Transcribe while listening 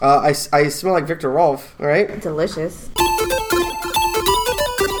I smell like Victor Rolf, all right? Delicious.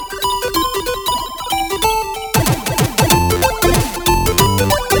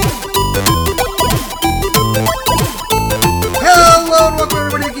 Hello and welcome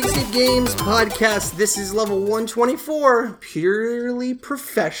everybody to Geekscape Games Podcast. This is level 124, purely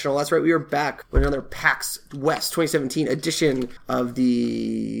professional. That's right, we are back with another PAX West 2017 edition of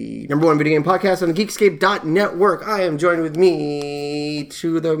the number one video game podcast on the Geekscape.network. I am joined with me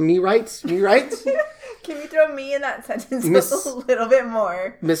right? Can you throw me in that sentence Miss- a little bit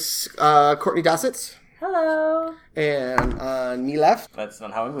more? Miss Courtney Dossett. Hello. And on me left, That's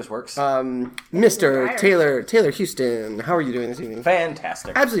not how English works. Mr. Taylor Houston. How are you doing this evening?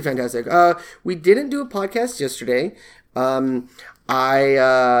 Fantastic. Absolutely fantastic. We didn't do a podcast yesterday.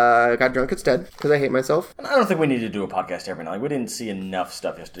 I got drunk instead because I hate myself. I don't think we need to do a podcast every night. Like, we didn't see enough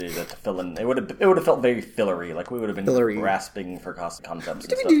stuff yesterday to fill in. It would have felt very fillery. Like we would have been grasping for concepts and What did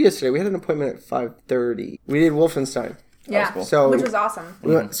stuff. we do yesterday? We had an appointment at 5:30. We did Wolfenstein. Yeah, cool. So- which was awesome.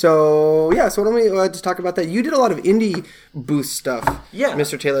 So why don't we just talk about that? You did a lot of indie booth stuff, Yeah.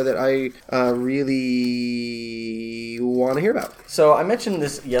 Mr. Taylor, that I really want to hear about. So I mentioned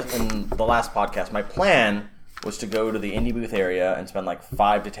this in the last podcast. My plan was to go to the indie booth area and spend like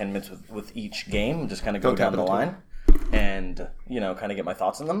 5 to 10 minutes with each game, just kind of go down the line and, kind of get my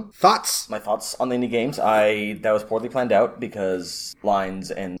thoughts on them. My thoughts on the indie games. That was poorly planned out because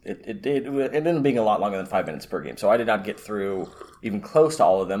lines, and it ended up being a lot longer than 5 minutes per game. So I did not get through even close to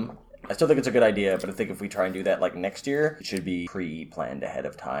all of them. I still think it's a good idea, but I think if we try and do that like next year, it should be pre-planned ahead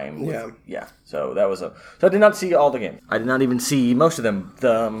of time. Yeah. So that was So I did not see all the games. I did not even see most of them.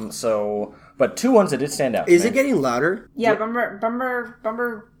 But two ones that did stand out. Is it getting louder? Yeah, Bumber.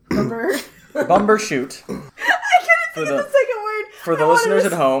 Bumbershoot? I couldn't think of the second word. For the listeners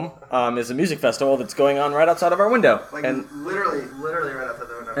at home, is a music festival that's going on right outside of our window. And literally right outside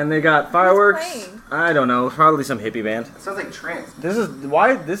the window. And they got fireworks. playing? I don't know, probably some hippie band. It sounds like trance. This is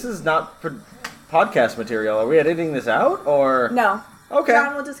not podcast material. Are we editing this out or No. Okay.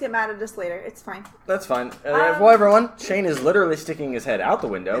 John will just get mad at us later. It's fine. That's fine. Well, everyone, Shane is literally sticking his head out the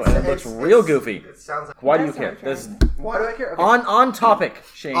window, and it looks real goofy. It sounds like. Why do you That's care? not Why do I care? Okay. On topic,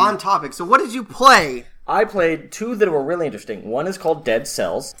 Shane. On topic. So, what did you play? I played two that were really interesting. One is called Dead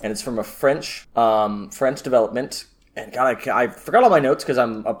Cells, and it's from a French development. And God, I forgot all my notes because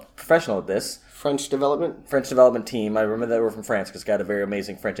I'm a professional at this. French development team. I remember they were from France because it's got a very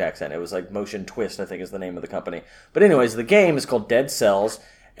amazing French accent. It was like Motion Twist, I think is the name of the company. But anyways, the game is called Dead Cells,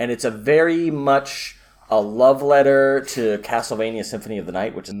 and it's a very much a love letter to Castlevania Symphony of the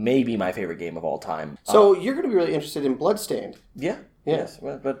Night, which is maybe my favorite game of all time. So, you're going to be really interested in Bloodstained. Yeah. Yes,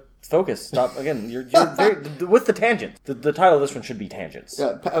 but focus. Stop again. You're very with the tangent. The title of this one should be Tangents.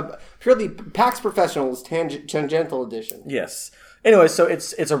 Purely PAX Professionals Tangential Edition. Yes. Anyway, so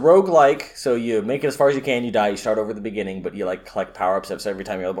it's a roguelike, so you make it as far as you can, you die, you start over at the beginning, but you collect power-ups, so every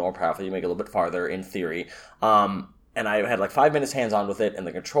time you're a little bit more powerful, you make it a little bit farther, in theory. And I had 5 minutes hands-on with it, and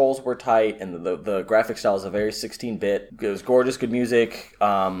the controls were tight, and the graphic style is a very 16-bit. It was gorgeous, good music,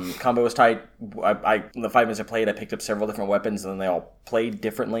 combo was tight. In the 5 minutes I played, I picked up several different weapons, and then they all played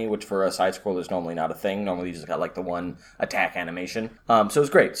differently, which for a side-scroller is normally not a thing. Normally you just got the one attack animation. So it was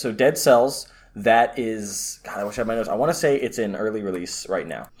great. So Dead Cells... That is, God, I wish I had my notes. I want to say it's in early release right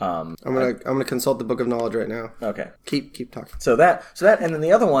now. I'm gonna consult the Book of Knowledge right now. Okay. Keep talking. So that, and then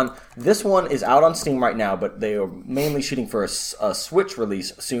the other one. This one is out on Steam right now, but they are mainly shooting for a Switch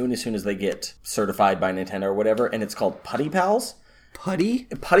release soon, as soon as they get certified by Nintendo or whatever. And it's called Putty Pals. Putty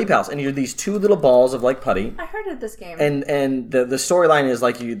Pals, and you're these two little balls of putty. I heard of this game. And the storyline is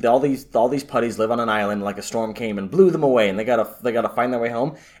all these putties live on an island. Like a storm came and blew them away, and they gotta find their way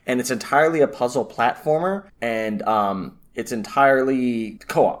home. And it's entirely a puzzle platformer, and it's entirely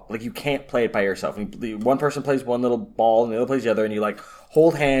co-op. You can't play it by yourself. One person plays one little ball, and the other plays the other, and you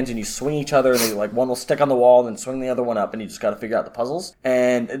hold hands and you swing each other, and then one will stick on the wall and then swing the other one up, and you just got to figure out the puzzles.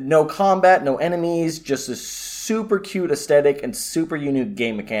 And no combat, no enemies, just a super cute aesthetic and super unique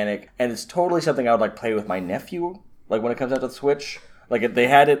game mechanic. And it's totally something I would play with my nephew, when it comes out to the Switch. They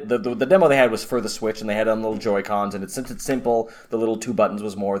had it, the demo they had was for the Switch, and they had it on little Joy-Cons, and since it's simple, the little 2 buttons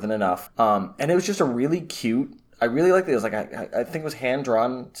was more than enough. And it was just a really cute, I really liked it. It was I think it was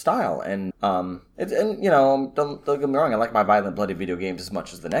hand-drawn style, and don't get me wrong, I like my violent, bloody video games as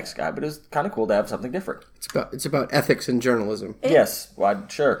much as the next guy, but it was kind of cool to have something different. It's about ethics and journalism. Yes, well,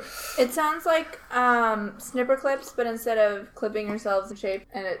 sure. It sounds like snipper clips, but instead of clipping yourselves in shape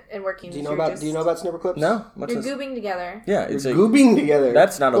and working. Do you know about snipper clips? No, you're goobing together. Yeah, it's goobing together.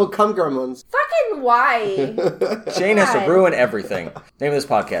 That's not a cum gremlins. Fucking why? Shane has to ruin everything. Name of this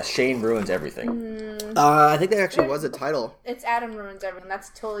podcast: Shane ruins everything. I think that actually was a title. It's Adam Ruins Everything. That's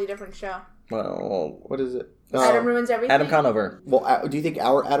a totally different show. Well, What is it? Adam Ruins Everything. Adam Conover. Well, do you think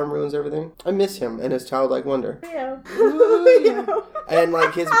our Adam ruins everything? I miss him and his childlike wonder. Yeah. And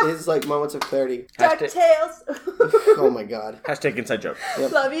like his like moments of clarity. DuckTales. Oh my god. Hashtag inside joke.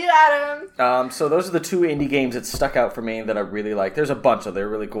 Love you, Adam. So those are the two indie games that stuck out for me that I really like. There's a bunch of they're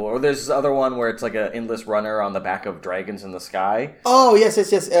really cool. Or there's this other one where it's like an endless runner on the back of dragons in the sky. Oh yes.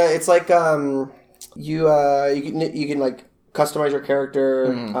 It's like you can like customize your character.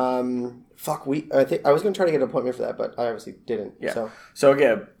 I think I was gonna try to get an appointment for that, but I obviously didn't. Yeah. So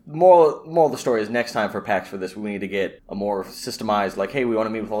again, more of the story is next time for PAX for this. We need to get a more systemized, like, hey, we want to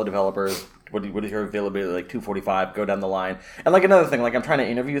meet with all the developers. What is your availability? Like 2:45, go down the line. And like another thing, like I'm trying to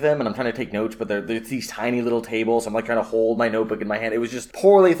interview them and I'm trying to take notes, but they're these tiny little tables. I'm like trying to hold my notebook in my hand. It was just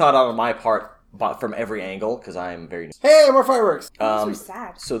poorly thought out on my part. But from every angle, because I'm very... Hey, more fireworks! Those were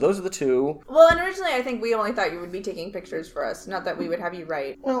sad. So those are the two. Well, and originally I think we only thought you would be taking pictures for us, not that we would have you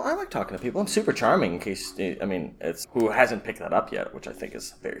write. Well, I like talking to people. I'm super charming, in case... I mean, it's who hasn't picked that up yet, which I think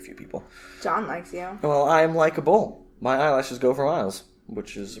is very few people. John likes you. Well, I'm likable. My eyelashes go for miles,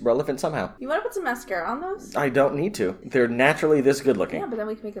 which is relevant somehow. You want to put some mascara on those? I don't need to. They're naturally this good looking. Yeah, but then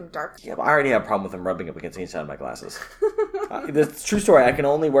we can make them dark. Yeah, but I already have a problem with them rubbing up against the inside of my glasses. The true story, I can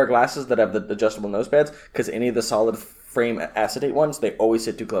only wear glasses that have the adjustable nose pads because any of the solid frame acetate ones, they always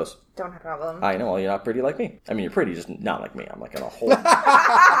sit too close. Don't have a problem. I know, well, you're not pretty like me. I mean, you're pretty, just not like me. I'm like on a whole...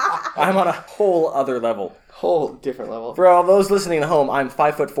 I'm on a whole other level. Whole different level. For all those listening at home, I'm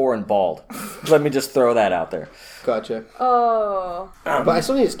 5'4" and bald. Let me just throw that out there. Gotcha. Oh. But I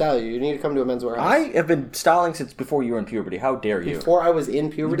still need to style you. You need to come to a Men's Warehouse. I have been styling since before you were in puberty. How dare you? Before I was in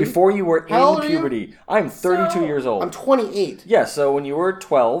puberty? Before you were How old in are you? puberty. I'm 32 years old. I'm 28. Yeah, so when you were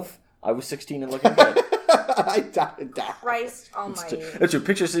 12, I was 16 and looking good. I died. Christ almighty. That's your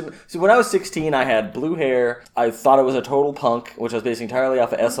picture. So when I was 16, I had blue hair. I thought I was a total punk, which I was based entirely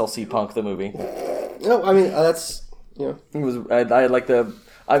off of SLC Punk, the movie. No, I mean, that's, you know. It was, I had like the...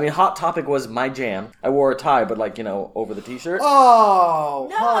 I mean, Hot Topic was my jam. I wore a tie, but like, you know, over the t-shirt. Oh,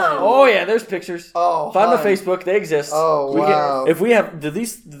 No! hun. Oh yeah, there's pictures. Oh, find them on hun. Facebook. They exist. Oh, wow. If we have, do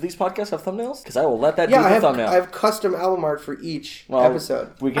these podcasts have thumbnails? Because I will let that Yeah, do I the have, thumbnail. I have custom album art for each Well,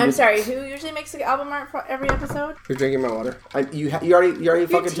 episode. We can I'm just- sorry, who usually makes the album art for every episode? You're drinking my water. You already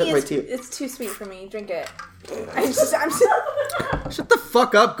fucking took my tea. It's too sweet for me. Drink it. I'm Shut the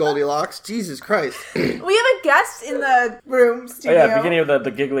fuck up, Goldilocks. Jesus Christ. We have a guest in the room Oh studio. yeah, beginning of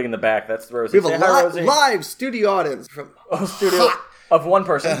the giggling in the back. That's Rosie. We have Say hi, a Rosie. live studio audience from Studio of one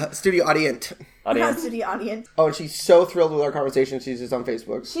person. studio audience. Audience. Studio audience. Oh, and she's so thrilled with our conversation. She's just on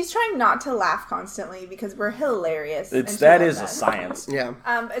Facebook. She's trying not to laugh constantly because we're hilarious. and she That loves is a us. science. Yeah.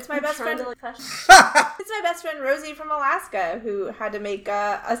 It's my best friend. Trying to look It's my best friend Rosie from Alaska who had to make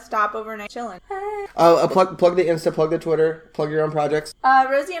a stop overnight chilling. Plug the Insta, plug the Twitter, plug your own projects.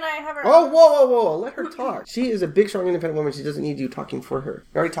 Rosie and I have our. Oh, whoa. Let her talk. She is a big, strong, independent woman. She doesn't need you talking for her.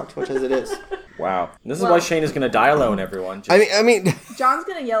 You already talk too much as it is. Wow. This is why Shane is going to die alone, everyone. Just- I mean, John's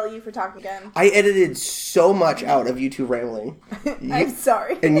gonna yell at you for talking again. I edited so much out of you two rambling. I'm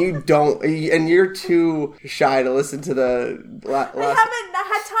sorry. And you don't, and you're too shy to listen to the last. I haven't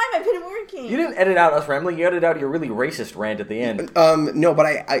had time. I've been working. you didn't edit out us rambling. You edited out your really racist rant at the end. No,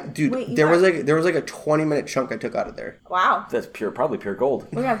 but dude, Wait, you there was got- like a 20-minute chunk I took out of there. Wow. That's probably pure gold.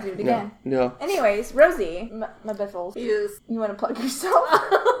 We're gonna have to do it again. No. Anyways, Rosie, my biffles. Yes. You want to plug yourself?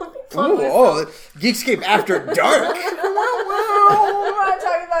 Oh, Geekscape After Dark. want to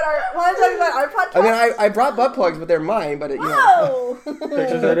talk about our podcast? I mean, I brought butt plugs, but they're mine. But you know, Oh!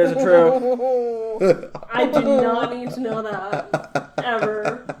 Pictures that isn't true. I do not need to know that.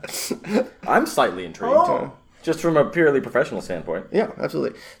 Ever. I'm slightly intrigued. Oh. Just from a purely professional standpoint. yeah,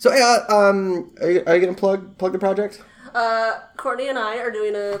 absolutely. So, are you gonna plug the project? Courtney and I are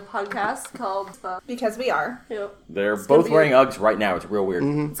doing a podcast called Because we are. They're gonna both be- wearing Uggs right now. It's real weird.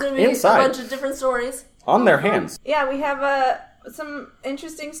 It's going to be Inside. a bunch of different stories. On their hands. Yeah, we have some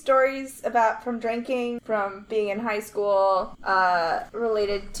interesting stories from drinking, from being in high school,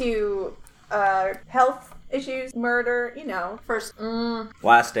 related to health issues, murder, you know. First,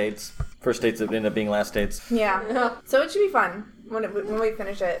 Last dates. First dates that end up being last dates. Yeah. Yeah. So it should be fun when we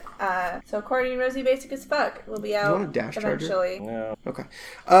finish it. So Courtney and Rosie Basic as Fuck will be out want a dash charger? eventually. Yeah. Okay.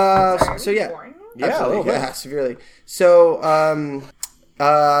 Sorry, So yeah. boring. Yeah, a Absolutely. little bit. Yeah, severely. So,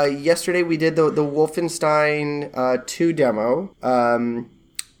 yesterday we did the Wolfenstein 2 demo.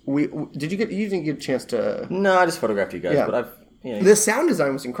 You didn't get a chance to. No, I just photographed you guys, Yeah. but The sound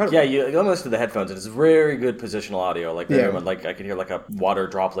design was incredible. Yeah, you almost to the headphones, and it's very good positional audio. Like, Yeah. like I could hear like a water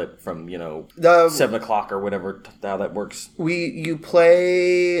droplet from 7 o'clock or whatever. How that works. You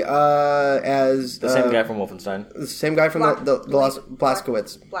play as The same guy from Wolfenstein. the same guy from the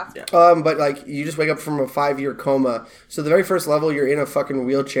Blazkowicz. Blazkowicz. But like you just wake up from a 5-year coma. So the very first level, you're in a fucking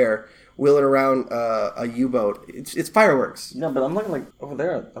wheelchair, wheeling around a U-boat. It's fireworks. No, but I'm looking like over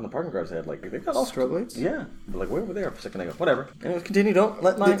there on the parking garage. They had like they've got all Strobe lights? Yeah, but like way over there a second ago. Whatever. Anyways, continue. Don't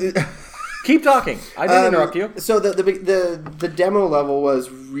let my keep talking. I didn't interrupt you. So the demo level was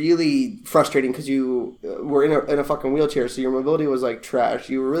really frustrating because you were in a fucking wheelchair, so your mobility was like trash.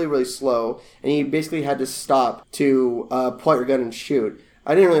 You were really, really slow, and you basically had to stop to pull out your gun and shoot.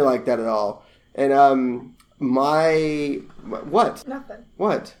 I didn't really like that at all. And what? Nothing.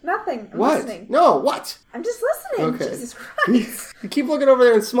 What? Nothing. I'm What? listening. No, what? I'm just listening. Okay. Jesus Christ. You keep looking over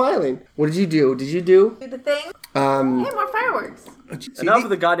there and smiling. What did you do? Did you do? Do the thing. Um, Hey, more fireworks. Enough of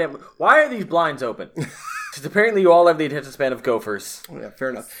the goddamn. Why are these blinds open? Because apparently you all have the attention span of gophers. Yeah, fair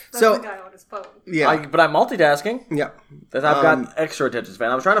enough. That's the guy on his phone. Yeah, But I'm multitasking. yeah. I've got extra attention span.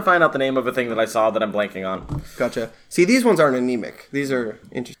 I was trying to find out the name of a thing that I saw that I'm blanking on. Gotcha. See, these ones aren't anemic. These are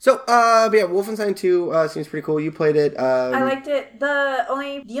interesting. So, but yeah, Wolfenstein 2 seems pretty cool. You played it. I liked it. The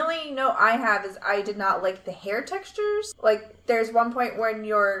only note I have is I did not like the hair textures. Like, there's one point when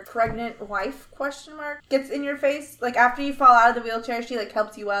your pregnant wife gets in your face. Like, after you fall out of the wheelchair, she like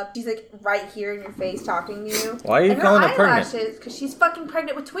helps you up. She's like right here in your face talking to you. Why are you and calling her her pregnant? eyelashes, because she's fucking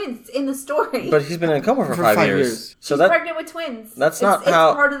pregnant with twins. It's in the story. But he's been in a coma for 5 5 years. years. So she's that pregnant with twins. that's not it's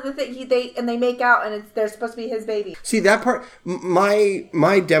how- part of the thing. They make out, and they're supposed to be his baby. See that part.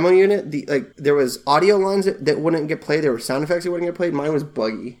 My demo unit. There was audio lines that wouldn't get played. There were sound effects that wouldn't get played. Mine was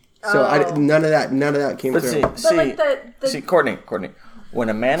buggy. So none of that came But through. see, like the see, Courtney. When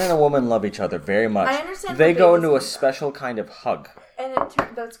a man and a woman love each other very much, I understand they the go babies into a and stuff. special kind of hug. And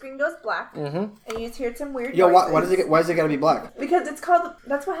the screen goes black, and you just hear some weird Yo, noises. why does it gotta be black? Because it's called.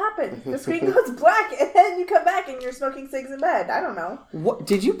 That's what happened. The screen goes black, and then you come back and you're smoking cigs in bed. I don't know. What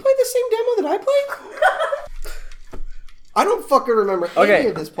did you play the same demo that I played? I don't fucking remember any Okay,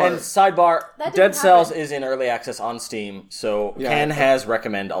 of this part. and sidebar, That Dead didn't Cells happen. is in early access on Steam, so Yeah. Ken has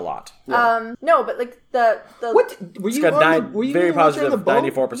recommend a lot. No, but like the What were It's you got on were you very in the wheelchair positive, on the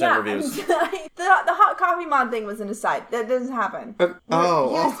boat? 94% reviews. the hot coffee mod thing was an aside. That doesn't happen.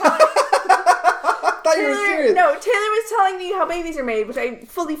 Oh, I thought you were serious. No, Taylor was telling me how babies are made, which I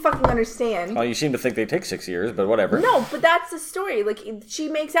fully fucking understand. Well, you seem to think they take 6 years, but whatever. No, but that's the story. Like, she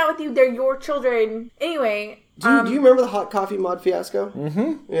makes out with you; they're your children. Anyway, Do you remember the hot coffee mod fiasco?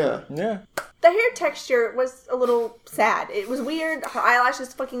 Mm-hmm. Yeah. Yeah. the hair texture was a little sad. It was weird. Her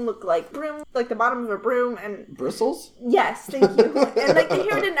eyelashes fucking looked like broom, like the bottom of a broom, and Bristles? yes, thank you. And like the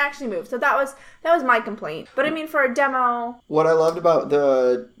hair didn't actually move, so that was my complaint. But I mean, for a demo, What I loved about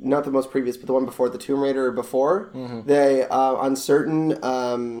not the most previous, but the one before, the Tomb Raider before, they, on certain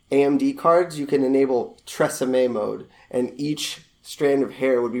AMD cards, you can enable Tresemme mode, and each strand of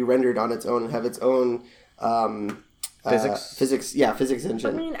hair would be rendered on its own and have its own physics I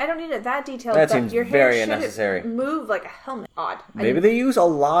engine. mean, I don't need it that detailed. That but seems your hair very shouldn't unnecessary. Move like a helmet. Odd. Maybe they use a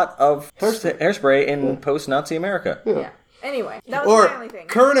lot of hairspray in post-Nazi America. Yeah. Anyway, that was my only Or thing.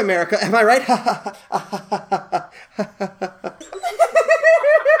 current America, am I right?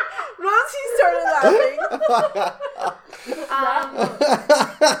 Once he started laughing.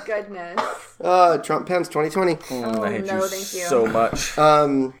 Goodness. Trump Pence 2020. I hate no, you thank you. so much.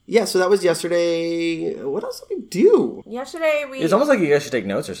 Yeah, so that was yesterday. What else did we do? Yesterday we. It's almost like you guys should take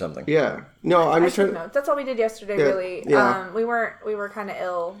notes or something. Yeah. No, I'm I just took trying to... notes. That's all we did yesterday. Yeah, Really. yeah. We were kind of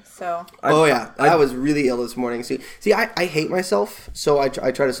ill, so. Oh yeah, I was really ill this morning. See, I hate myself, so I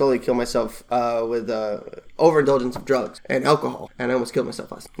try to slowly kill myself with overindulgence of drugs and alcohol, and I almost killed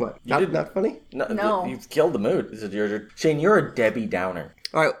myself last. What? Not funny? No. You've killed the mood. Shane, you're a Debbie Downer.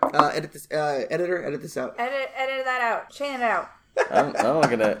 All right, edit this. Editor, edit this out. Edit that out. Chain it out. I'm not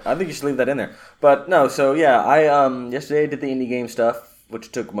gonna. I think you should leave that in there. But no. So yeah, I yesterday I did the indie game stuff,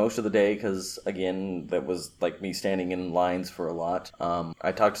 which took most of the day because again, that was like me standing in lines for a lot.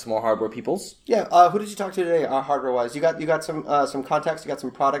 I talked to some more hardware peoples. Yeah. Who did you talk to today? Hardware wise, you got some contacts. You got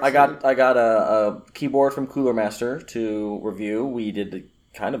some products. I got a keyboard from Cooler Master to review. We did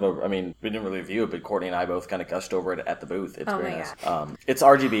kind of we didn't really review it, but Courtney and I both kind of gushed over it at the booth. It's very nice. It's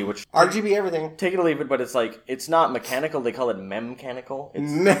RGB, which RGB everything. take it or leave it, but it's not mechanical. They call it mechanical.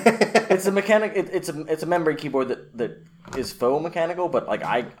 It's a mechanic. It's a membrane keyboard that is faux mechanical, but like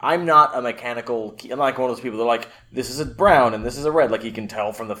I'm not a mechanical. I'm like one of those people that are like, this is a brown and this is a red. Like you can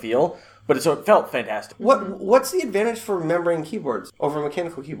tell from the feel. But so it felt fantastic. What's the advantage for membrane keyboards over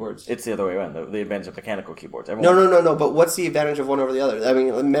mechanical keyboards? It's the other way around. The advantage of mechanical keyboards. Everyone, No. But what's the advantage of one over the other? I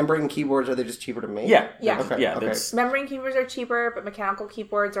mean, membrane keyboards, are they just cheaper to make? Yeah. Yeah. Okay. Yeah. Okay. That's, Membrane keyboards are cheaper, but mechanical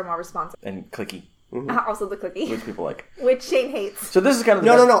keyboards are more responsive. and clicky, Also the clicky, which people like. which Shane hates. So this is kind of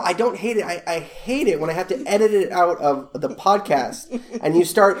No. I don't hate it. I hate it when I have to edit it out of the podcast and you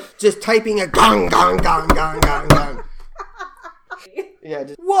start just typing a gong, gong, gong, gong, gong, gong. Yeah,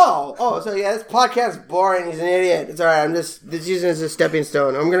 just, whoa! Oh, so yeah, this podcast's boring. He's an idiot. It's alright. I'm just using it as a stepping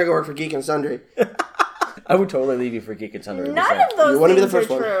stone. I'm gonna go work for Geek and Sundry. I would totally leave you for Geek and Sundry. None of those You wanna be the things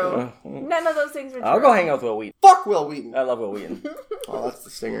first are one? true. None of those things are true. I'll go hang out with Will Wheaton. Fuck Will Wheaton. I love Will Wheaton. Oh, that's the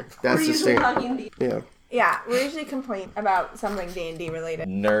stinger. We're That's the usually stinger. talking D. Yeah. Yeah, we usually complain about something D&D related.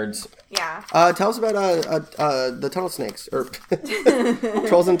 Nerds. Yeah. Tell us about the tunnel snakes or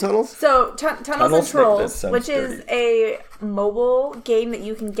trolls and tunnels. So, Tunnels Tunnel and Snake, that Trolls, sounds which is a mobile game that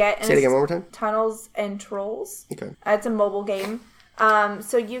you can get. And Say it again one more time. Tunnels and Trolls. Okay. It's a mobile game.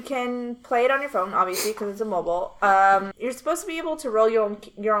 So you can play it on your phone, obviously, because it's a mobile. You're supposed to be able to roll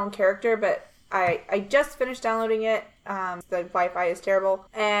your own character, but I just finished downloading it. The Wi-Fi is terrible,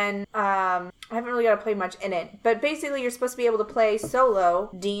 and I haven't really got to play much in it. But basically, you're supposed to be able to play solo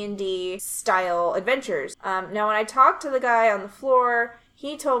D&D style adventures. Now, when I talked to the guy on the floor,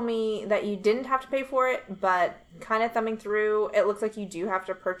 he told me that you didn't have to pay for it, but kind of thumbing through, it looks like you do have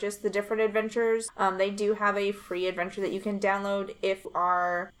to purchase the different adventures. They do have a free adventure that you can download if you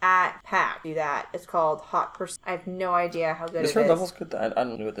are at PAX. Do that. It's called Hot Pursuit. I have no idea how good Is it her is. levels good? I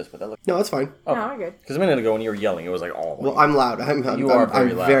don't know what this, but that looks. No, that's fine. Oh. No, we're good. Because a minute ago when you were yelling, it was like all. Well, I'm loud. I'm loud.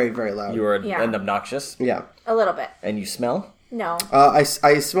 very, very loud. You are Yeah. and obnoxious, Yeah. A little bit. and you smell. No. I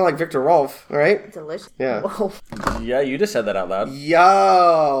smell like Victor Rolf. All right. Delicious. Yeah. Whoa. Yeah, you just said that out loud.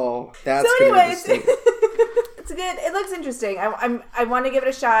 Yo, that's So gonna be anyways, the state. it's good. It looks interesting. I want to give it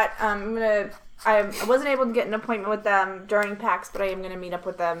a shot. I wasn't able to get an appointment with them during PAX, but I am gonna meet up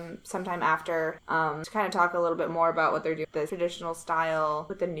with them sometime after to kind of talk a little bit more about what they're doing, the traditional style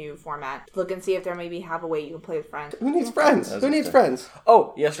with the new format. Look and see if there maybe have a way you can play with friends. Who needs friends? Who needs interesting. friends?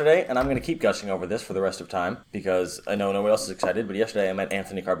 Oh, yesterday, and I'm going to keep gushing over this for the rest of time because I know nobody else is excited, but yesterday I met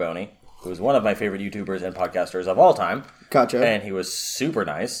Anthony Carboni, who is one of my favorite YouTubers and podcasters of all time. Gotcha. And he was super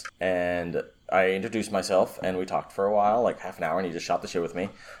nice, and I introduced myself, and we talked for a while, like half an hour, and he just shot the shit with me.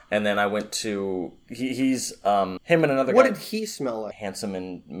 And then I went to... he's him and another What guy. did he smell like? Handsome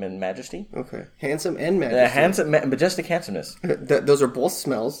and majesty? Okay, handsome and majesty. Handsome, majestic handsomeness. Those are both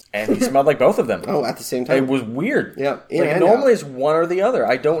smells. And he smelled like both of them. Oh, at the same It time. was weird. Yeah, in like and normally out. it's one or the other.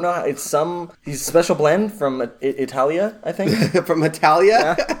 I don't know. It's some he's a special blend from Italia, I think. From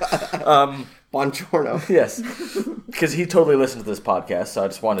Italia. Buongiorno. Yes, because he totally listened to this podcast, so I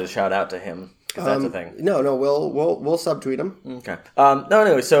just wanted to shout out to him because that's the thing. No, we'll subtweet him. Okay. No,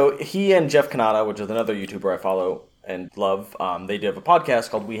 anyway, so he and Jeff Kanata, which is another YouTuber I follow and love, they do have a podcast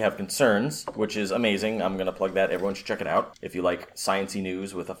called We Have Concerns, which is amazing. I'm going to plug that. Everyone should check it out. If you like sciencey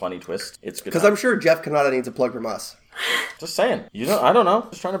news with a funny twist, it's good. Because I'm sure Jeff Kanata needs a plug from us. Just saying. I don't know.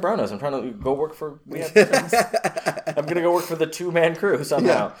 Just trying to brown us. I'm trying to go work for We Have Concerns. I'm going to go work for the two-man crew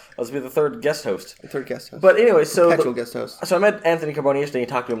somehow. Let's be the third guest host. Third guest host. But anyway, so... Perpetual guest host. So I met Anthony Carboni yesterday and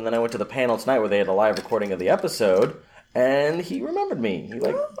talked to him, and then I went to the panel tonight where they had a live recording of the episode, and he remembered me. He,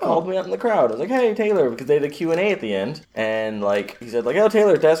 called me out in the crowd. I was like, hey, Taylor, because they had a Q&A at the end, and, he said, oh,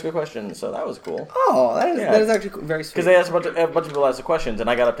 Taylor, to ask a question. So that was cool. Oh, that is actually very sweet. Because they asked a bunch of people asked the questions, and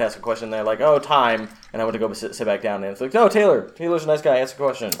I got up to ask a question, and they're like, oh, time, and I went to go sit back down, and it's like, no, Taylor's a nice guy, ask a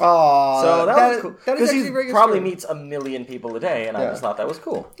question. Oh, So that was cool. That is Because actually he a very good probably story. meets a million people a day, and I Yeah. just thought that was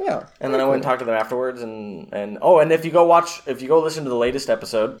cool. Yeah. And then I went and talked to them afterwards, and if you go listen to the latest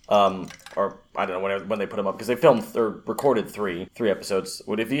episode, or I don't know when they put them up, because they filmed or recorded three episodes.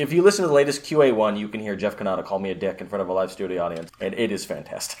 If you listen to the latest QA one, you can hear Jeff Kanata call me a dick in front of a live studio audience, and it is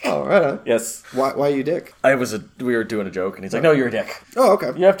fantastic. Oh, right on. Yes, Why you dick? we were doing a joke, and he's like, "No, you're a dick. Oh,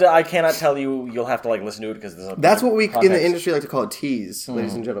 okay. You have to. I cannot tell you. You'll have to listen to it because That's what we in context. the industry like to call a tease,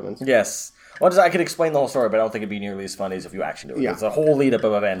 ladies and gentlemen. Yes. Well, I could explain the whole story, but I don't think it'd be nearly as funny as if you actually do it. Yeah. It's a whole lead up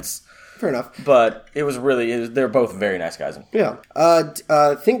of events. Fair enough. But it was really, they're both very nice guys. Yeah.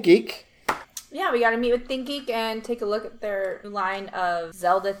 Think Geek. Yeah, we got to meet with ThinkGeek and take a look at their line of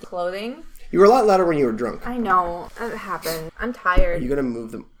Zelda clothing. You were a lot louder when you were drunk. I know. It happened. I'm tired. You're gonna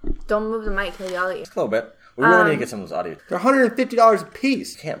move them. Don't move the mic, he'll yell at you. A little bit. We really need to get some of those audio. They're $150 a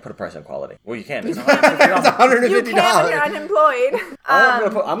piece. You can't put a price on quality. Well, you can. It's It's $150. You can when you're unemployed.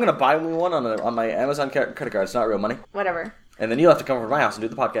 I'm gonna buy me one on my Amazon credit card. It's not real money. Whatever. And then you'll have to come over to my house and do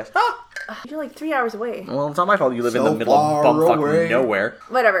the podcast. You're like 3 hours away. Well, it's not my fault. You live in So the middle of far bumfuck away. nowhere.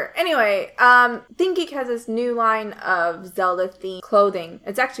 Whatever. Anyway, ThinkGeek has this new line of Zelda-themed clothing.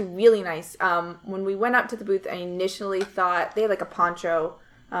 It's actually really nice. When we went up to the booth, I initially thought they had like a poncho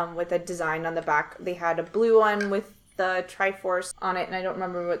with a design on the back. They had a blue one with the Triforce on it, and I don't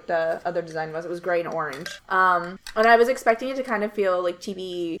remember what the other design was. It was gray and orange. And I was expecting it to kind of feel like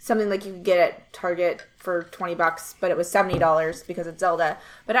chibi, something like you could get at Target for $20, but it was $70 because it's Zelda.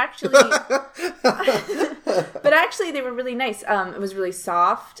 But actually, they were really nice. It was really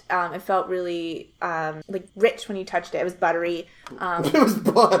soft. It felt really like rich when you touched it. It was buttery. It was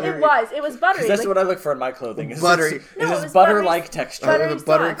buttery. It was buttery. That's like, what I look for in my clothing. Is Buttery. No, it this was butter-like buttery- texture. buttery The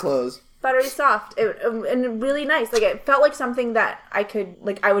buttery soft. clothes. Buttery soft and really nice. Like it felt like something that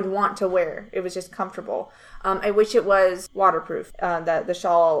I would want to wear. It was just comfortable. I wish it was waterproof. That the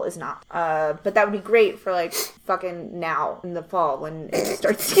shawl is not. But that would be great for like fucking now in the fall when it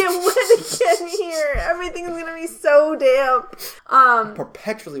starts to get wet again here. Everything's gonna be so damp.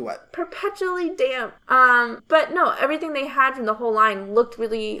 Perpetually wet. Perpetually damp. But no, everything they had from the whole line looked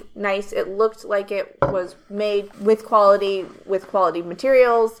really nice. It looked like it was made with quality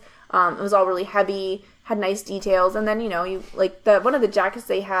materials. It was all really heavy, had nice details, and then you like one of the jackets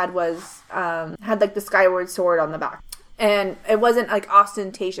they had was had like the Skyward Sword on the back. And it wasn't like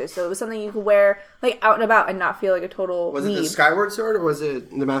ostentatious, so it was something you could wear like out and about and not feel like a total Was it the weeb. Skyward Sword or was it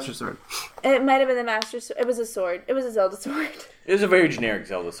the Master Sword? It might have been the Master Sword. It was a sword. It was a Zelda sword. It was a very generic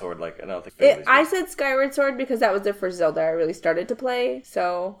Zelda sword. Like I don't think. I said Skyward Sword because that was the first Zelda I really started to play.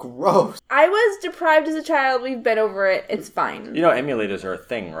 So Gross. I was deprived as a child. We've been over it. It's fine. You know, emulators are a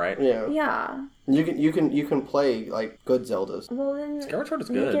thing, right? Yeah. Yeah. You can play like good Zeldas. Well then, Skyward Sword is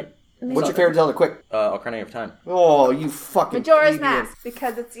make good. it- What's your favorite Zelda? Quick. Ocarina of Time. Oh, you fucking Majora's plebeian. Mask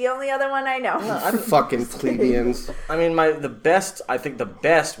because it's the only other one I know. Fucking plebeians. I mean, I think the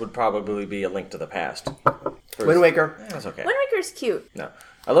best would probably be A Link to the Past. Wind Waker. That's okay. Wind Waker's cute. No.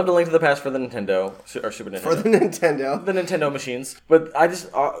 I loved A Link to the Past for the Nintendo, or Super Nintendo. For the Nintendo. The Nintendo machines. But I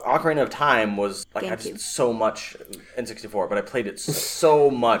just, Ocarina of Time was, like, I GameCube. just so much, N64, but I played it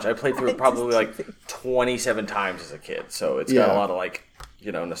so much. I played through it probably, like, 27 times as a kid, so it's got Yeah. a lot of, like,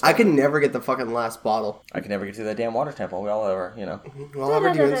 nostalgia. I could never get the fucking last bottle. I could never get through that damn water temple. We all ever, All I'll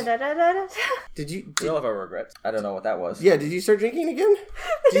ever do is... we all have our regrets. I don't know what that was. Yeah, did you start drinking again?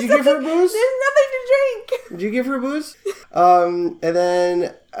 Did you give her booze? There's nothing to drink. Did you give her booze? And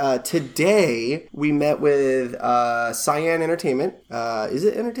then today we met with Cyan Entertainment. Is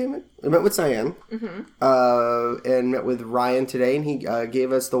it Entertainment? We met with Cyan. And met with Ryan today, and he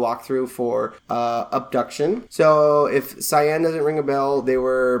gave us the walkthrough for Abduction. So if Cyan doesn't ring a bell, they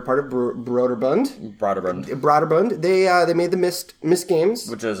were part of Broderbund. Broderbund. They made the Myst games.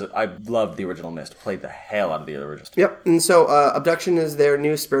 Which is, I loved the original Myst. Played the hell out of the original. Yep, and so Abduction is their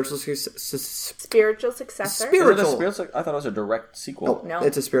new spiritual Spiritual successor. I thought it was a direct sequel. No.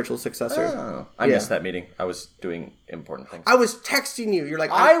 It's a spiritual successor. Oh, I missed that meeting. I was doing important things. I was texting you. You're like,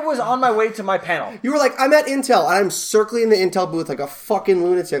 I was on my way to my panel. You were like, I'm at Intel, and I'm circling the Intel booth like a fucking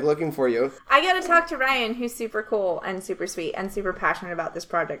lunatic looking for you. I got to talk to Ryan, who's super cool and super sweet and super passionate about this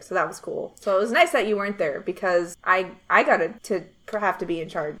project, so that was cool. So it was nice that you weren't there because I got to have to be in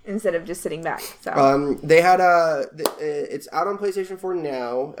charge instead of just sitting back. So They had it's out on PlayStation 4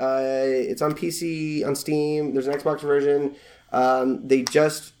 now. It's on PC, on Steam. There's an Xbox version. They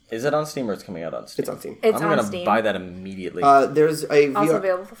just... Is it on Steam or it's coming out on Steam? It's on Steam. it's I'm on going to Steam. buy that immediately. There's a Also VR,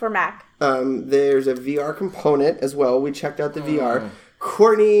 available for Mac. there's a VR component as well. We checked out the VR.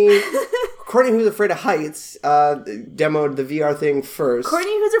 Courtney, who's afraid of heights, demoed the VR thing first.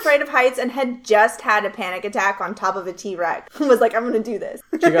 Courtney, who's afraid of heights and had just had a panic attack on top of a T-Rex, was like, I'm going to do this.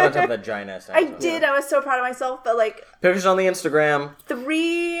 She got on top of that giant ass. I did. I was so proud of myself, but like Pictures on the Instagram.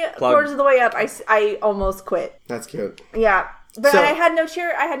 3 Plug. quarters of the way up, I almost quit. That's cute. Yeah. But So- I had no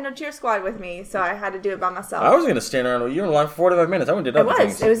cheer squad with me, so I had to do it by myself. I was going to stand around with you in line for 45 minutes. I went and did It other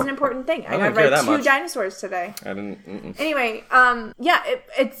things. was. It was an important thing. I didn't got care to that ride 2 much. dinosaurs today. I didn't. Anyway, yeah,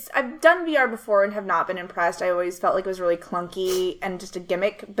 it's I've done VR before and have not been impressed. I always felt like it was really clunky and just a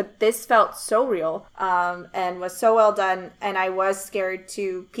gimmick, but this felt so real, and was so well done. And I was scared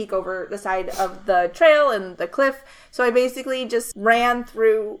to peek over the side of the trail and the cliff, so I basically just ran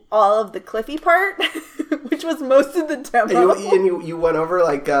through all of the cliffy part, which was most of the demo. And you went over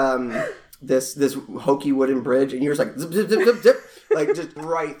like this hokey wooden bridge, and you were just like zip zip zip zip zip, like just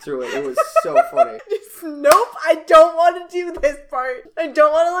right through it. It was so funny. Nope, I don't want to do this part. I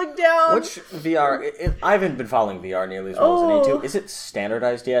don't want to look down. Which VR? I haven't been following VR nearly as well as I need to. Is it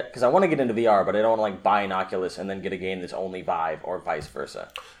standardized yet? Because I want to get into VR, but I don't want to like buy an Oculus and then get a game that's only Vive or vice versa.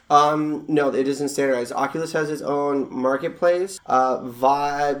 No, it isn't standardized. Oculus has its own marketplace.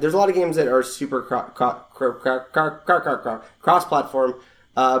 Vive, there's a lot of games that are super cross-platform,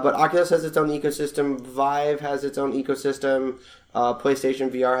 but Oculus has its own ecosystem. Vive has its own ecosystem. PlayStation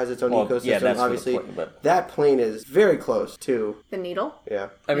VR has its own ecosystem. Yeah, that's obviously. the point, but that plane is very close to The needle? Yeah.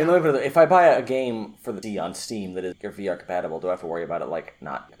 I mean, let me put it, if I buy a game for the on Steam that is VR compatible, do I have to worry about it like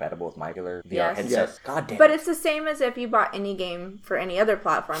not compatible with my regular VR Yes. headset? Yes. God damn. But it. it's the same as if you bought any game for any other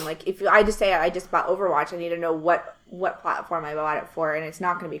platform. Like, if I just say I just bought Overwatch, I need to know what platform I bought it for, and it's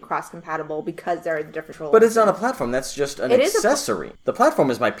not going to be cross-compatible because there are different roles. But it's not a platform. That's just an It is accessory. The platform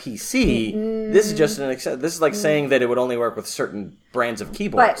is my PC. This is just an accessory. This is like saying that it would only work with certain brands of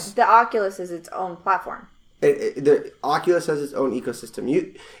keyboards. But the Oculus is its own platform. The Oculus has its own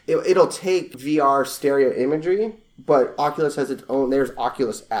ecosystem. It'll take VR stereo imagery, but Oculus has its own. There's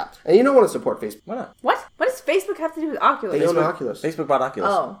Oculus apps, and you don't want to support Facebook. Why not? What? What does Facebook have to do with Oculus? They own Oculus. Facebook bought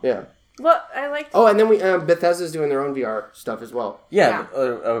Oculus. Oh. Yeah. Well, I like... Oh, and then Bethesda's doing their own VR stuff as well. Yeah,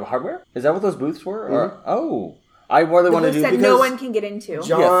 hardware? Is that what those booths were? Or, oh. I really want to do that because no one can get into.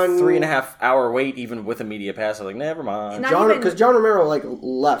 John, 3.5 hour wait even with a media pass. I was like, never mind. Not even- because John Romero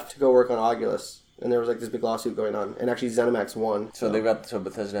left to go work on Oculus, and there was this big lawsuit going on, and actually ZeniMax won. So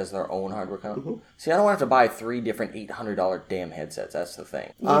Bethesda has their own hardware company. See, I don't have to buy 3 different $800 damn headsets. That's the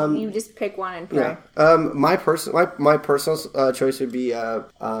thing. You just pick one and pray. Yeah. My personal choice would be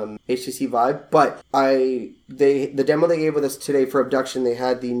HTC Vive, but the demo they gave with us today for Abduction, they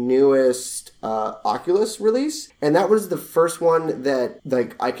had the newest Oculus release, and that was the first one that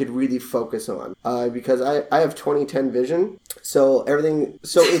I could really focus on because I have 20/10 vision, so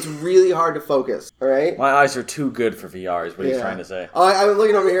it's really hard to focus. All right, My eyes are too good for VR is what he's trying to say. Oh, I'm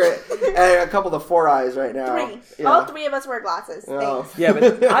looking over here at a couple of the 4 eyes right now. 3. Yeah. All 3 of us wear glasses. Oh. Thanks. Yeah,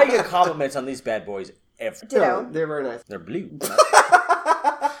 but I get compliments on these bad boys every Ditto. No, they're very nice. They're blue.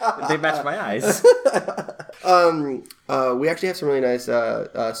 They match my eyes. We actually have some really nice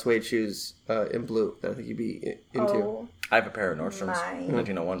suede shoes in blue that I think you'd be into. Oh, I have a pair of Nordstroms. My.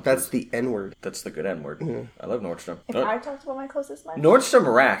 1901. That's the N-word. That's the good N-word. I love Nordstrom. if I talked about my closest friend,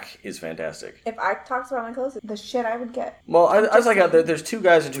 Nordstrom Rack is fantastic. if I talked about my closest, the shit I would get. Well, I was like, there's 2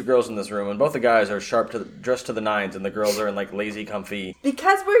 guys and 2 girls in this room, and both the guys are dressed to the nines, and the girls are in lazy, comfy.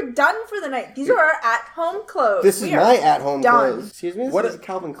 Because we're done for the night. These are our at-home clothes. This is We are my at-home done. clothes. Excuse me? What This is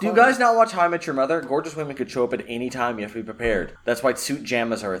Calvin Klein. Do you guys not watch How I Met Your Mother? Gorgeous women could show up at any time. You have to be prepared. That's why suit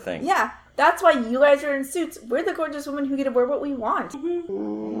jammas are a thing. Yeah, that's why you guys are in suits. We're the gorgeous women who get to wear what we want.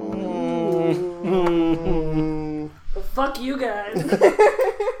 Well, fuck you guys.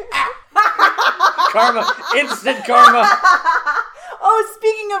 Karma. Instant karma. Oh,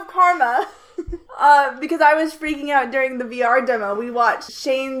 speaking of karma, because I was freaking out during the VR demo, we watched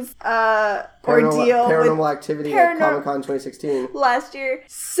Shane's ordeal Paranormal with Activity at Comic-Con 2016. last year.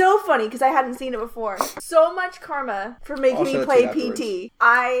 So funny because I hadn't seen it before. So much karma for making I'll show me it to play you afterwards. PT.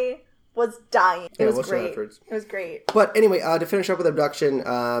 I was dying. It Yeah, was we'll show it great. afterwards. It was great. But anyway, to finish up with Abduction,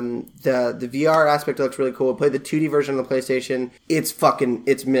 the VR aspect looks really cool. I played the 2D version on the PlayStation.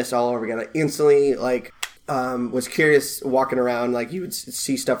 It's missed all over again. I instantly was curious walking around. You would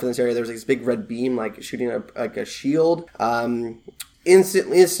see stuff in this area. There was this big red beam shooting a shield.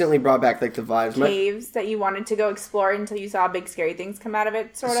 Instantly brought back the vibes. Caves that you wanted to go explore until you saw big scary things come out of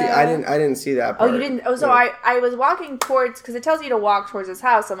it, sort of. See, I didn't see that part. Oh, you didn't? Oh, so Yeah. I was walking towards, because it tells you to walk towards this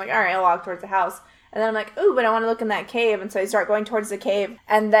house. So I'm like, all right, I'll walk towards the house. And then I'm like, ooh, but I want to look in that cave. And so I start going towards the cave.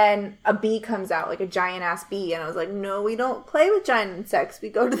 And then a bee comes out, a giant-ass bee. And I was like, no, we don't play with giant insects. We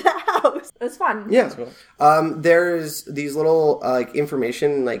go to the house. It was fun. Yeah. There's these little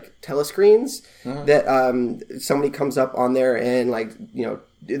information telescreens that somebody comes up on there and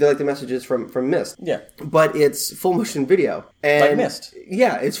they're the messages from Myst. Yeah. But it's full motion video. And Like Myst?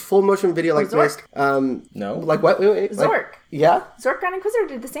 Yeah, it's full motion video like Zork. Myst. No. Like what? Wait. Zork. Yeah? Zork Grand Inquisitor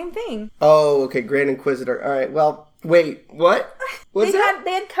did the same thing. Oh, okay. Grand Inquisitor. All right. Well, wait. What? What's that?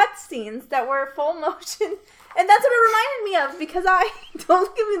 They had cutscenes that were full motion. And that's what it reminded me of, because don't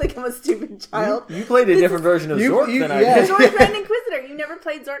look at me like I'm a stupid child. You played a different version of Zork than I yeah. did. Zork Grand Inquisitor. You never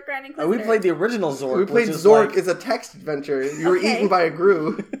played Zork Grand Inquisitor. We played the original Zork. We played which is Zork. It's a text adventure. You were Okay. eaten by a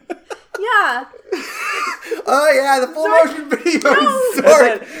Gru. Yeah. Oh yeah, the full motion video.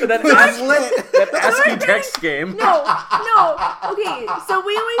 That ASCII text game. No. Okay, so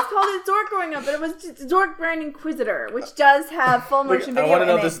we always called it Zork growing up, but it was just Zork Grand Inquisitor, which does have full motion I video. want to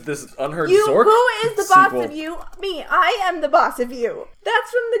know in this unheard You, Zork. who is the boss sequel. of you? Me. I am the boss of you.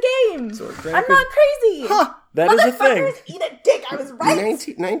 That's from the game. Zork Grand I'm not crazy. Huh. That is a thing. Motherfuckers, eat a dick. I was right.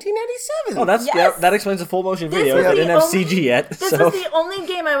 1997. Oh, that's Yes. that explains the full motion This video. was I the didn't have only- CG yet. This So was the only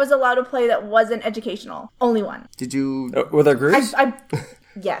game I was allowed to play that wasn't educational. Only one. Did you were there grooves?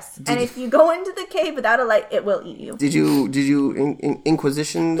 Yes. And if you go into the cave without a light, it will eat you. did you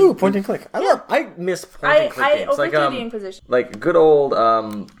Inquisition? Ooh, point and click. I miss point and click I games. Like overthrew the Inquisition. like good old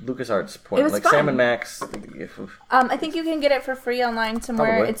LucasArts point. It was Like fun. Sam and Max. I think you can get it for free online somewhere.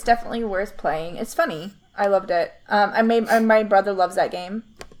 Probably. It's definitely worth playing. It's funny. I loved it. My brother loves that game.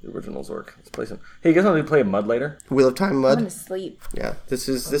 The original Zork. Let's play some. Hey, you guys want to play Mud later? Wheel of Time I'm Mud. gonna sleep. Yeah, this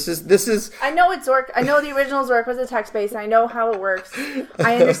is. I know it's Zork. I know the original Zork was a text based. I know how it works.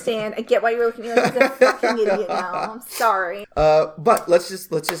 I understand. I get why you were looking at me like a fucking idiot now. I'm sorry. But let's just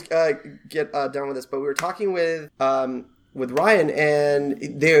get done with this. But we were talking with Ryan,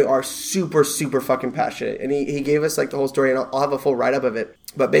 and they are super fucking passionate, and he gave us like the whole story, and I'll have a full write up of it.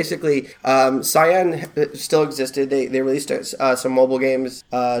 But basically, Cyan still existed. They released some mobile games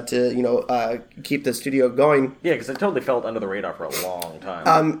to keep the studio going. Yeah, because it totally fell under the radar for a long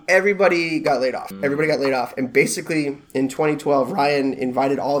time. Everybody got laid off. And basically in 2012, Ryan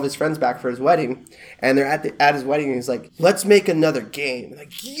invited all of his friends back for his wedding, and they're at his wedding, and he's like, "Let's make another game."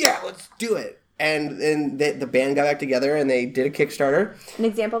 Like, yeah, let's do it. And then the band got back together and they did a Kickstarter. An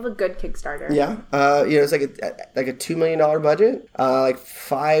example of a good Kickstarter. Yeah, it's like a $2 million budget. Like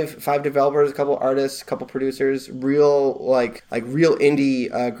five developers, a couple artists, a couple producers, real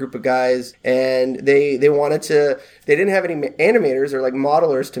indie group of guys, and they wanted to. They didn't have any animators or like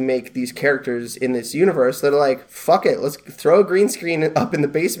modelers to make these characters in this universe. They're like, fuck it, let's throw a green screen up in the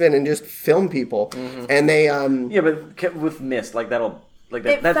basement and just film people. Mm-hmm. And they yeah, but with Myst, like that'll. Like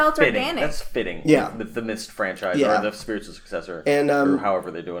that, It that's felt fitting. organic. That's fitting. Yeah. With the Myst franchise Yeah. or the spiritual successor, And, or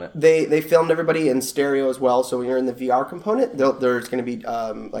however they're doing it. They filmed everybody in stereo as well, so when you're in the VR component, there's going to be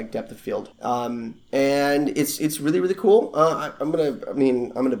like depth of field, and it's really cool. I'm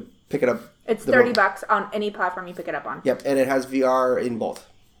gonna pick it up. It's $30 on any platform you pick it up on. Yep, and it has VR in both.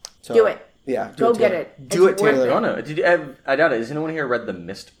 So, Do it. Yeah, Go get Taylor. it. Do It's it, worth Taylor. it. Oh no! I doubt it. Has anyone here read the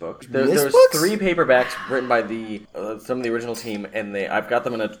Myst book? There's books? 3 paperbacks written by some of the original team, and I've got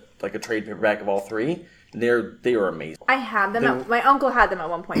them in a trade paperback of all 3. They are amazing. I had them. My uncle had them at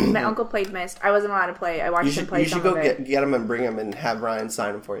one point. My uncle played Myst. I wasn't allowed to play. I watched him play You some should go of it. get them and bring them and have Ryan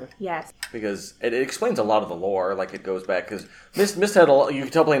sign them for you. Yes. Because it explains a lot of the lore. Like it goes back because Myst had a lot. You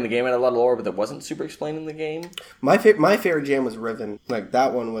could tell playing the game had a lot of lore, but that wasn't super explained in the game. My favorite jam was Riven. Like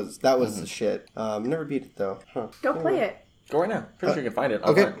that was the shit. Never beat it though. Huh. Go play it. Go right now. Pretty sure you can find it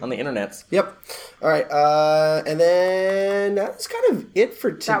on the internets. Yep. All right. And then that's kind of it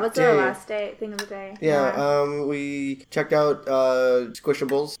for today. That was the last thing of the day. Yeah. We checked out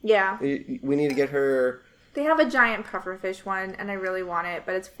Squishables. Yeah. We need to get her. They have a giant pufferfish one, and I really want it,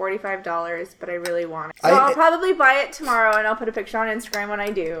 but it's $45, but I really want it. So I'll probably buy it tomorrow, and I'll put a picture on Instagram when I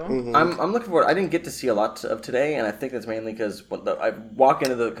do. Mm-hmm. I'm looking forward. I didn't get to see a lot of today, and I think that's mainly because I walk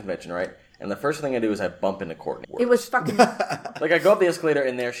into the convention, right? And the first thing I do is I bump into Courtney. It was fucking... Like, I go up the escalator,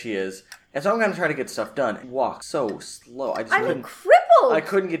 and there she is. And so I'm going to try to get stuff done. I walk so slow. I'm crippled! I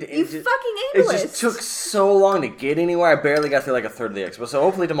couldn't get to... You fucking ableist! It just took so long to get anywhere. I barely got through like a third of the expo. So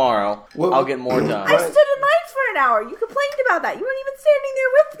hopefully tomorrow, I'll get more done. I stood in line for an hour. You complained about that. You weren't even standing there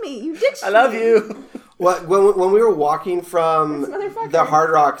with me. You ditched me. I love you. Well, when we were walking from This motherfucker. the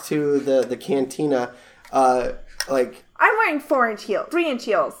Hard Rock to the cantina, like... I'm wearing 4-inch heels, 3-inch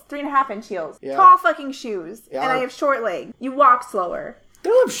heels, 3.5-inch heels, Yeah. tall fucking shoes, Yeah. and I have short legs. You walk slower. You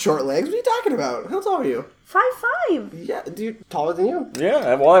don't have short legs. What are you talking about? How tall are you? 5'5". Yeah, dude, taller than you.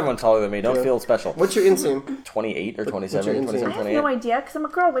 Yeah, well, everyone's taller than me. Don't feel special. What's your inseam? 28 or 27, What's your 27, inseam? I have 28. no idea because I'm a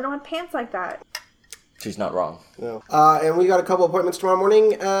girl. We don't have pants like that. She's not wrong. No. And we got a couple appointments tomorrow morning.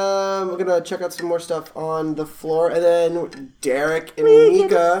 We're gonna check out some more stuff on the floor, and then Derek and We get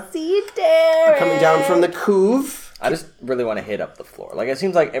Mika to see Derek coming down from the Couve. I just really want to hit up the floor. Like, it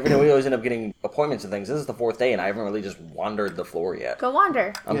seems like every day we always end up getting appointments and things. This is the 4th day, and I haven't really just wandered the floor yet. Go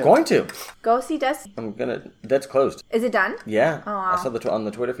wander. I'm going to. Go see Dusty. That's closed. Is it done? Yeah. Oh, wow. I saw on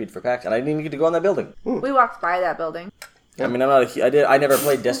the Twitter feed for PAX, and I didn't even get to go in that building. We walked by that building. I mean, I never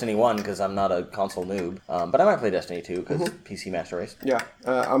played Destiny 1 because I'm not a console noob. But I might play Destiny 2 because PC Master Race. Yeah,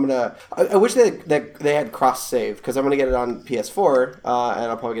 I wish that they had cross save because I'm gonna get it on PS4, and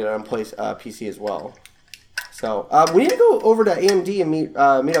I'll probably get it on PC as well. So we need to go over to AMD and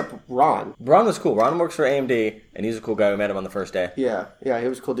meet up Ron. Ron was cool. Ron works for AMD, and he's a cool guy. We met him on the first day. Yeah, he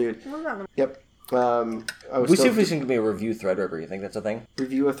was a cool dude. Yep. We see if we can give me a review Threadripper. You think that's a thing?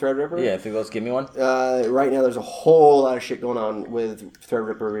 Review of Threadripper? Yeah, I think let's give me one. Right now, there's a whole lot of shit going on with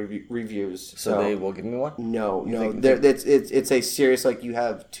Threadripper reviews. So they will give me one? No. It's a serious, like, you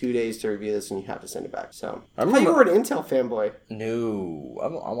have 2 days to review this and you have to send it back. So I thought you were an Intel fanboy. No,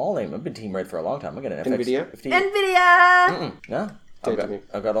 I'm all in. I've been Team Red for a long time. I got an NVIDIA? FX 50. NVIDIA! No.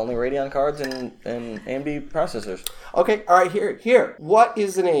 I've got only Radeon cards and AMD processors. Okay, all right, here. What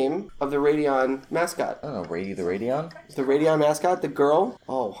is the name of the Radeon mascot? I don't know, the Radeon? The Radeon mascot, the girl?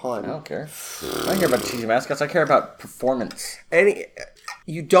 Oh, hon. I don't care. I don't care about cheesy mascots. I care about performance.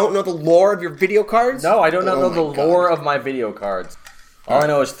 You don't know the lore of your video cards? No, I don't know the lore of my video cards. All I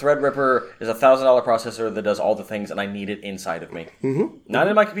know is Threadripper is a $1,000 processor that does all the things, and I need it inside of me. Mm-hmm. Not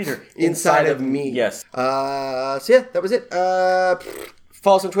in my computer. Inside of me. Yes. So yeah, that was it.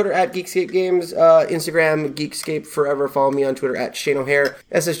 Follow us on Twitter at Geekscape Games, Instagram Geekscape Forever. Follow me on Twitter at Shane O'Hare.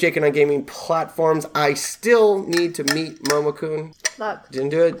 SSJK on gaming platforms. I still need to meet Momokun. Look. Didn't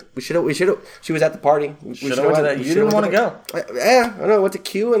do it. We should have. She was at the party. We should have went to that. You didn't want to go. Yeah, I know. I went to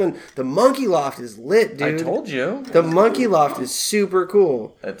Q, and then the Monkey Loft is lit, dude. I told you. The Monkey Loft is super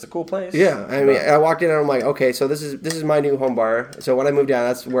cool. It's a cool place. Yeah, I mean, I walked in and I'm like, okay, so this is my new home bar. So when I move down,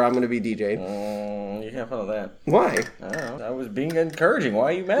 that's where I'm going to be DJing. You can't follow that. Why? I don't know. I was being encouraging. Why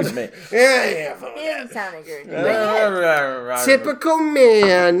are you mad at me? Yeah. He doesn't sound encouraging. Typical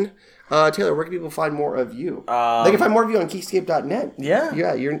man. Taylor, where can people find more of you? They can find more of you on Geekscape.net. Yeah.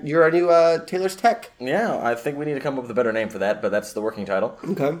 Yeah, you're our new Taylor's Tech. Yeah, I think we need to come up with a better name for that, but that's the working title.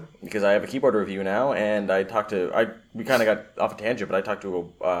 Okay. Because I have a keyboard review now, and we kind of got off a tangent, but I talked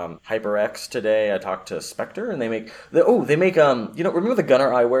to HyperX today. I talked to Spectre, and they make remember the Gunnar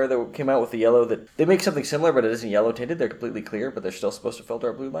eyewear that came out with the yellow? That they make something similar, but it isn't yellow tinted. They're completely clear, but they're still supposed to filter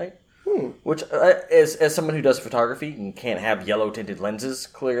out blue light. Which, as someone who does photography and can't have yellow tinted lenses,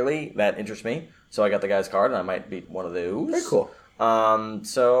 clearly that interests me. So I got the guy's card, and I might be one of those. Very cool.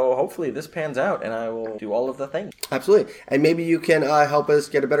 So hopefully this pans out, and I will do all of the things. Absolutely, and maybe you can help us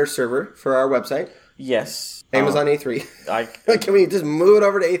get a better server for our website. Yes, Amazon A3. Can we just move it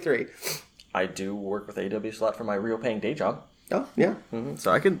over to A3? I do work with AW Slot for my real paying day job. Oh, yeah. Mm-hmm. So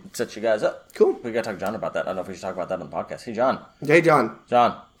I could set you guys up. Cool. We gotta talk to John about that. I don't know if we should talk about that on the podcast. Hey, John. Hey, John.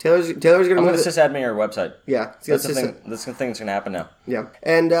 Taylor's gonna I'm move gonna sysadmin your website. Yeah. This thing's gonna happen now. Yeah.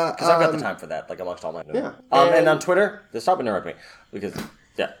 And because I've got the time for that, like amongst all my yeah. And on Twitter, stop interrupting me because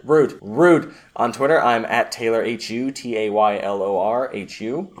rude. On Twitter, I'm at Taylor HU TAYLOR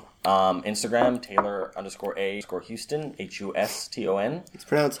HU. Instagram Taylor_A_Houston HUSTON. It's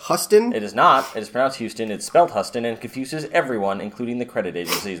pronounced Huston. It is not. It is pronounced Houston. It's spelled Huston and confuses everyone, including the credit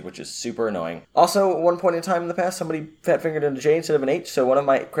agencies, which is super annoying. Also, at one point in time in the past, somebody fat fingered in a J instead of an H, so one of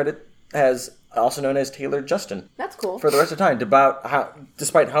my credit has also known as Taylor Justin. That's cool. For the rest of the time,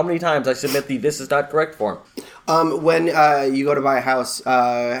 despite how many times I submit the "this is not correct" form. When you go to buy a house,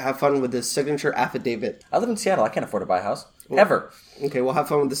 have fun with the signature affidavit. I live in Seattle. I can't afford to buy a house. Ever. Okay, we'll have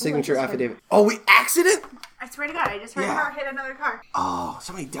fun with the signature affidavit. Oh, we accident? I swear to God, I just heard a car hit another car. Oh,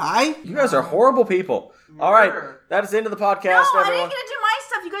 somebody die? You guys are horrible people. All right, that is the end of the podcast, No, I everyone. didn't get to do my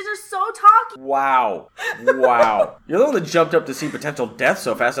stuff. You guys are so talky. Wow. You're the one that jumped up to see potential death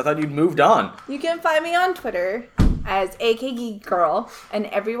so fast, I thought you'd moved on. You can find me on Twitter as AK Geek Girl and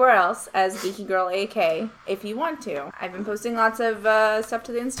everywhere else as Geeky Girl AK if you want to. I've been posting lots of stuff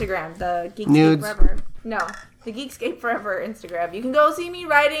to the Instagram, the Geekscape Nudes. Forever. No, the Geekscape Forever Instagram. You can go see me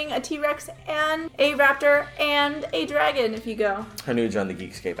riding a T-Rex and a raptor and a dragon if you go. Her nudes are on the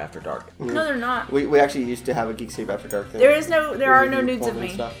Geekscape After Dark. No, they're not. We actually used to have a Geekscape After Dark thing. There are no nudes of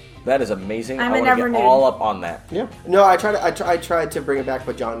me. That is amazing. I'm I a want to never get nude. all up on that. Yeah. No, I tried to bring it back,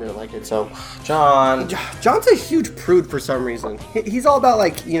 but John didn't like it, so. John's a huge prude for some reason. He's all about,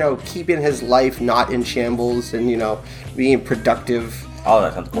 like, keeping his life not in shambles and, being productive. Oh,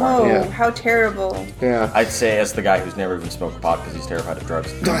 that sounds boring. Oh, Yeah. how terrible. Yeah. I'd say as the guy who's never even smoked pot because he's terrified of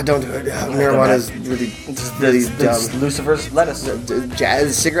drugs. God, don't do it. Marijuana is really dumb. It's Lucifer's lettuce.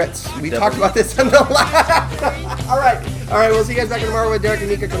 Jazz cigarettes. We talked about this on the last. All right. We'll see you guys back tomorrow with Derek and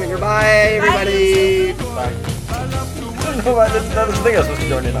Mika coming here. Bye, everybody. Bye. I don't know why that's the thing I was supposed to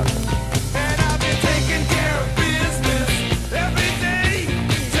join in on.